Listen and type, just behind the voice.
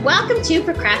Welcome to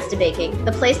Procrastinabaking,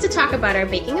 the place to talk about our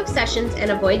baking obsessions and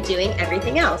avoid doing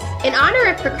everything else. In honor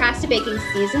of Procrastinabaking's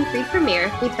Season 3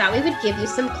 premiere, we thought we would give you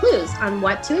some clues on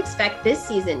what to expect this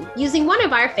season using one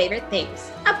of our favorite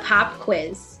things, a pop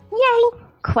quiz. Yay!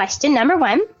 Question number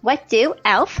 1. What do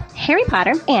Elf, Harry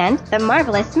Potter, and the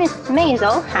marvelous Miss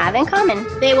Maisel have in common?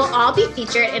 They will all be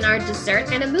featured in our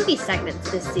dessert and a movie segments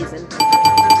this season.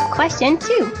 Question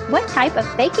 2. What type of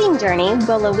baking journey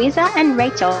will Louisa and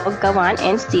Rachel go on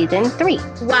in Season 3?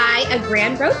 Why a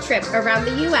grand road trip around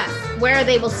the U.S., where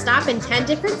they will stop in 10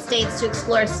 different states to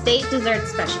explore state dessert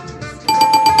specialties.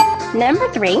 Number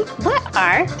 3. What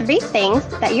are 3 things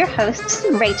that your hosts,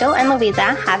 Rachel and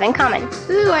Louisa, have in common?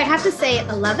 Ooh, I'd have to say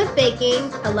a love of baking,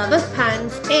 a love of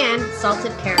puns, and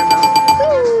salted caramel.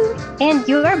 Woo! And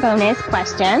your bonus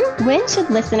question, when should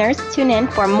listeners tune in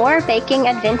for more baking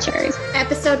adventures?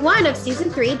 Episode 1 of Season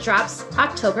 3 drops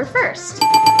October 1st.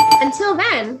 Until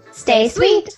then, Stay sweet!